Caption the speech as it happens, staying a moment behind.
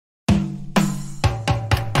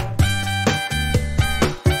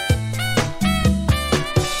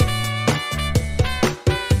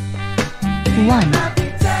1,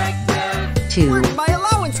 2, Where'd my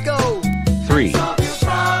allowance go? 3, How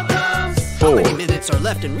 4, many minutes are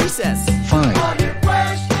left in recess? 5,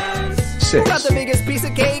 Who got the 6, biggest piece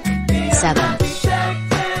of cake? 7,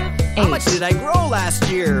 How much 8, did I grow last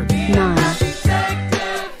year? 9,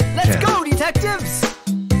 Let's 10. go, detectives!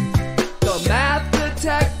 The math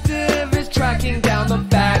detective is tracking down the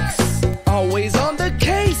facts. Always on the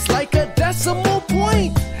case like a decimal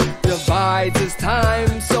point. Divides his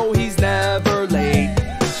time so he's never late.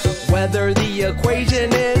 Whether the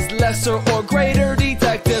equation is lesser or greater,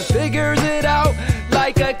 detective figures it out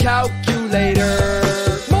like a calculator.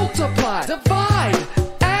 Multiply, divide,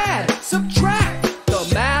 add, subtract. The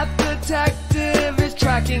math detective is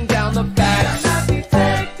tracking down the facts.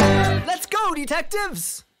 Let's go,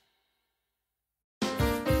 detectives!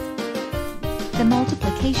 the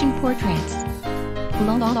multiplication portraits.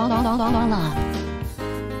 La la la la la la la la.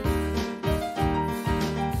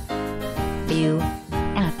 You.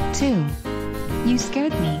 At 2. You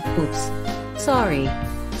scared me. Oops. Sorry.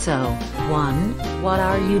 So, 1, what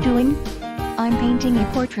are you doing? I'm painting a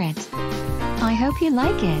portrait. I hope you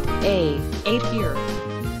like it. 8 here.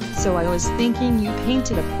 So I was thinking you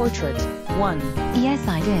painted a portrait. 1. Yes,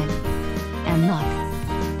 I did. And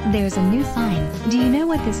look. There's a new sign. Do you know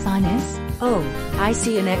what this sign is? Oh, I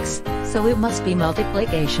see an X, so it must be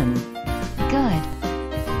multiplication. Good.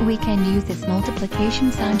 We can use this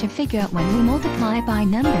multiplication sign to figure out when we multiply by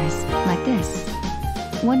numbers, like this.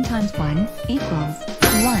 1 times 1 equals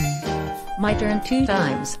 1. My turn. 2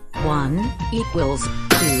 times 1 equals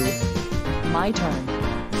 2. My turn.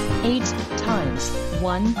 8 times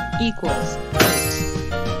 1 equals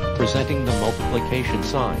 8. Presenting the multiplication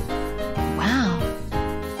sign. Wow.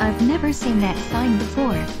 I've never seen that sign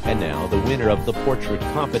before. And now the winner of the portrait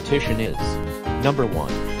competition is number 1.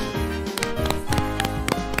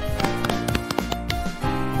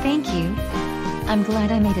 Thank you. I'm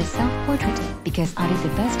glad I made a self-portrait, because I did the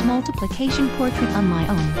best multiplication portrait on my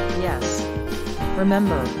own. Yes.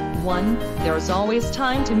 Remember, 1, there's always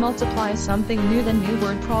time to multiply something new than new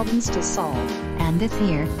word problems to solve. And this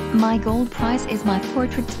year, my gold prize is my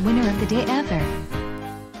portrait's winner of the day ever.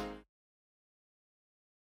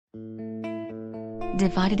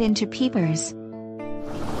 Divided into peepers.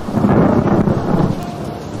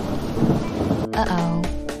 Uh-oh.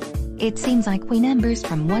 It seems like we numbers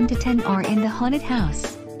from 1 to 10 are in the haunted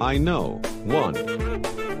house. I know.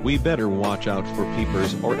 1. We better watch out for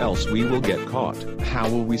peepers or else we will get caught. How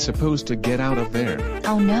are we supposed to get out of there?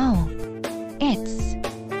 Oh no. It's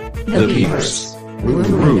The Peepers.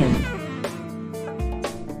 Ruin.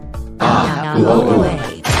 Now go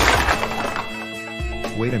away.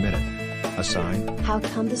 Wait a minute. A sign? How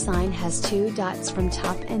come the sign has 2 dots from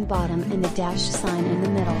top and bottom and a dash sign in the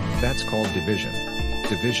middle? That's called division.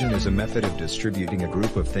 Division is a method of distributing a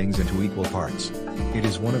group of things into equal parts. It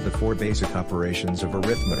is one of the 4 basic operations of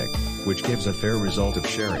arithmetic, which gives a fair result of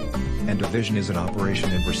sharing. And division is an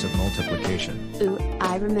operation inverse of multiplication. Ooh,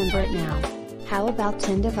 I remember it now. How about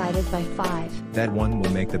 10 divided by 5? That one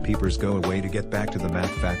will make the peepers go away to get back to the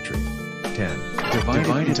math factory. 10.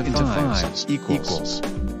 Divided into 5s equals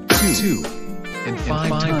 2. And 5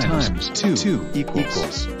 times 2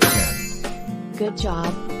 equals 10. Good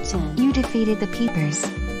job, 10. You defeated the peepers.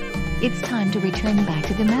 It's time to return back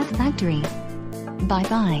to the math factory.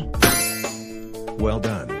 Bye-bye. Well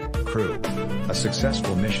done, crew. A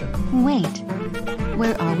successful mission. Wait.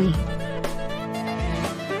 Where are we?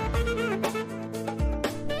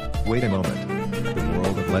 Wait a moment. The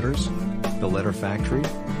world of letters? The letter factory?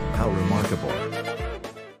 How remarkable.